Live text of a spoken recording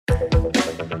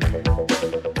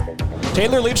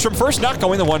Taylor leads from first, not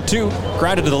going the 1-2.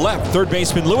 Grounded to the left. Third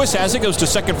baseman Lewis has it, goes to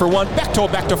second for one.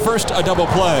 Bechtold back to first, a double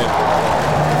play.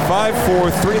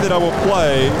 5-4-3 the double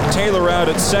play. Taylor out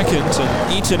at second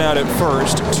and Eaton out at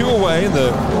first. Two away in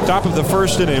the top of the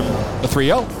first inning. A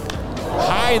 3-0.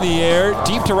 High in the air,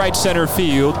 deep to right center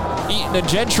field. Eaton and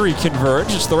Gentry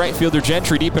converge. It's the right fielder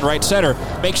Gentry deep in right center.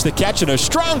 Makes the catch and a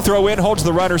strong throw in. Holds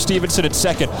the runner Stevenson at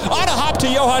second. On a hop to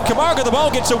Johan Camargo. The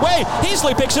ball gets away.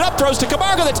 Heasley picks it up. Throws to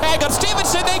Camargo. The tag on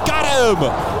Stevenson. They got him.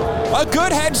 A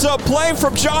good heads-up play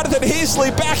from Jonathan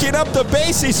Heasley backing up the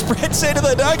base. He sprints into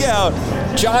the dugout.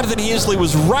 Jonathan Heasley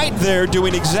was right there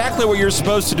doing exactly what you're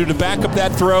supposed to do to back up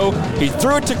that throw. He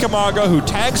threw it to Camargo, who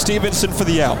tagged Stevenson for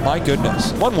the out. My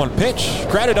goodness. 1-1 pitch.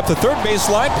 Grounded up the third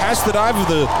baseline, past the dive of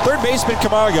the third baseman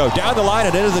Camargo. Down the line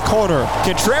and into the corner.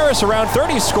 Contreras around third.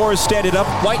 He scores standing up.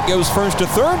 White goes first to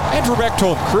third. Andrew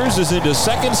Bechtold cruises into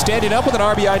second, standing up with an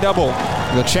RBI double.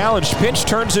 The challenged pitch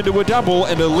turns into a double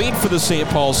and a lead for the St.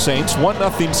 Paul Saints.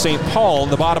 1-0 St. Paul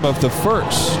in the bottom of the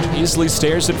first. Easily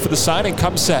stares in for the sign and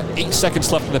comes set. 8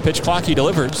 seconds left in the pitch clock. He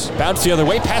delivers. Bounce the other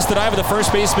way, past the dive of the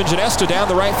first baseman Ginesta, down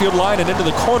the right field line and into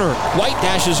the corner. White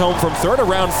dashes home from third,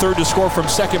 around third to score from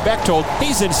second. Bechtold,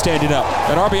 he's in standing up.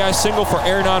 An RBI single for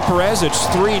Hernan Perez. It's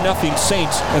 3-0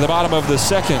 Saints in the bottom of the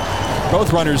second.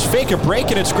 Both runners fake a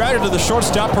break, and it's grounded to the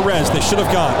shortstop Perez. They should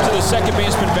have gone. To the second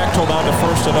baseman Bechtold on to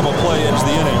first. A double play ends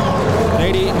the inning.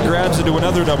 Nate Eaton grounds into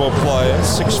another double play.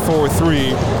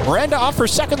 6-4-3. Miranda off for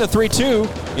second. The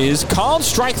 3-2 is called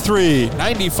strike three.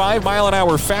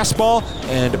 95-mile-an-hour fastball,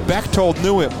 and Bechtold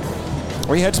knew him.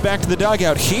 He heads back to the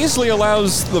dugout. Heasley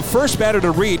allows the first batter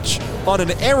to reach on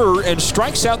an error and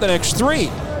strikes out the next three.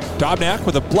 Dobnak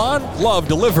with a blonde glove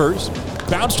delivers.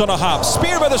 Bounced on a hop.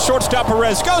 Speared by the shortstop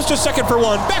Perez. Goes to second for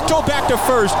one. Bechtold back to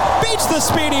first. Beats the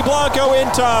speedy Blanco in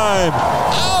time.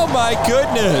 Oh my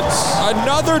goodness.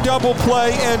 Another double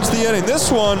play ends the inning. This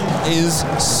one is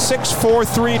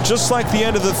 6-4-3, just like the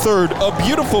end of the third. A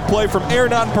beautiful play from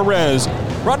Hernan Perez.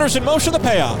 Runners in motion, the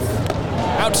payoff.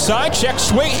 Outside, check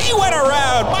swing. He went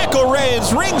around. Michael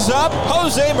Reyes rings up.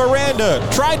 Jose Miranda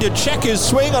tried to check his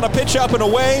swing on a pitch up and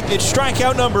away. It's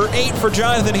strikeout number 8 for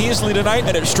Jonathan Heasley tonight,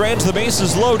 and it strands the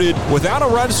bases loaded without a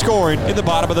run scoring in the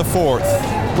bottom of the fourth.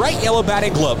 Bright yellow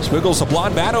batting gloves. Wiggles a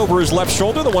blonde bat over his left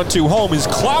shoulder. The 1-2 home is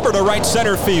clobbered to right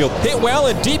center field. Hit well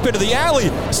and deep into the alley.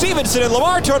 Stevenson and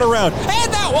Lamar turn around,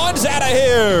 and that one's out of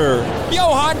here.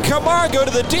 Johan Camargo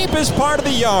to the deepest part of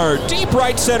the yard. Deep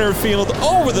right center field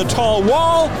over the tall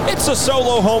wall. It's a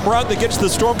solo home run that gets the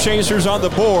Storm Chasers on the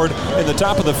board in the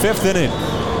top of the fifth inning.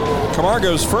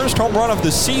 Camargo's first home run of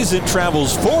the season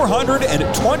travels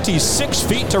 426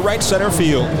 feet to right center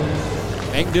field.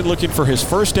 Angton looking for his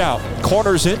first out.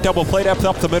 Corners in, double play depth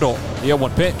up the middle. The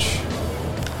 0-1 pitch.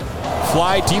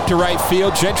 Fly deep to right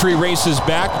field. Gentry races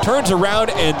back, turns around,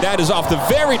 and that is off the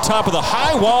very top of the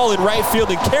high wall in right field,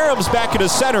 and Karem's back into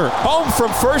center. Home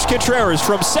from first Contreras,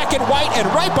 from second White, and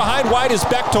right behind White is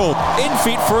Bechtold. In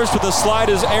feet first with a slide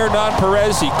is Hernan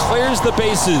Perez. He clears the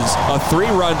bases. A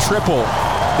 3-run triple.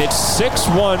 It's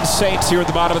 6-1 Saints here at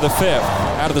the bottom of the fifth.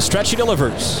 Out of the stretch, he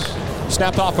delivers.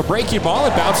 Snapped off a breaking ball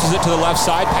and bounces it to the left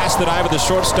side past the dive of the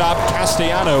shortstop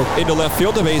Castellano into left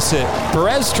field to base hit.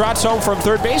 Perez trots home from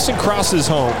third base and crosses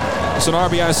home. It's an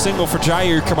RBI single for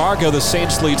Jair Camargo. The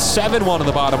Saints lead 7-1 in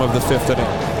the bottom of the fifth inning.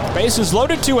 Bases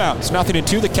loaded, 2 outs.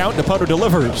 0-2 the count. Napoto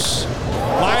delivers.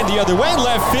 Line the other way,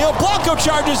 left field. Blanco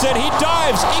charges in. He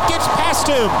dives. It gets past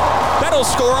him. That'll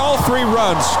score all 3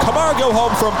 runs. Camargo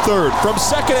home from third. From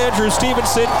second, Andrew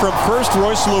Stevenson. From first,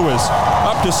 Royce Lewis.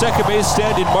 Up to second base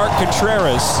standing Mark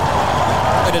Contreras.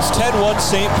 And it's 10-1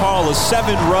 St. Paul, a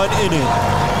 7-run inning.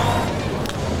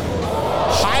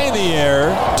 High in the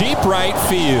air, deep right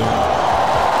field.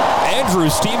 Andrew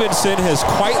Stevenson has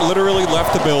quite literally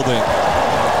left the building.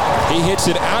 He hits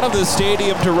it out of the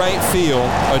stadium to right field.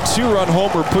 A 2-run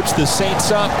homer puts the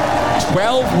Saints up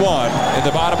 12-1 in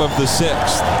the bottom of the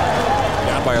sixth.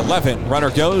 Down by 11. Runner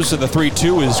goes, and the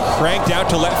 3-2 is cranked out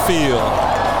to left field.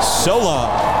 So long.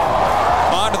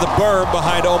 Onto the berm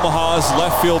behind Omaha's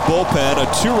left field bullpen. A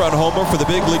 2-run homer for the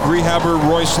big league rehabber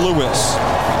Royce Lewis.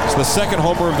 It's the second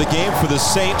homer of the game for the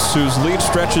Saints, whose lead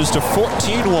stretches to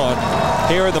 14-1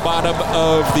 here at the bottom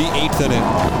of the 8th inning.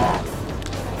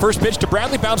 First pitch to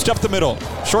Bradley, bounced up the middle.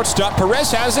 Shortstop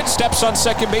Perez has it, steps on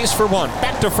second base for one.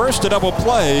 Back to first, a double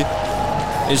play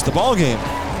is the ball game.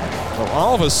 Well,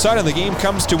 all of a sudden, the game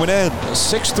comes to an end. A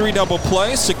 6-3 double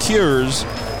play secures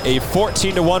a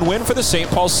 14-1 win for the St.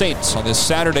 Paul Saints on this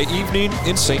Saturday evening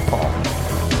in St. Paul.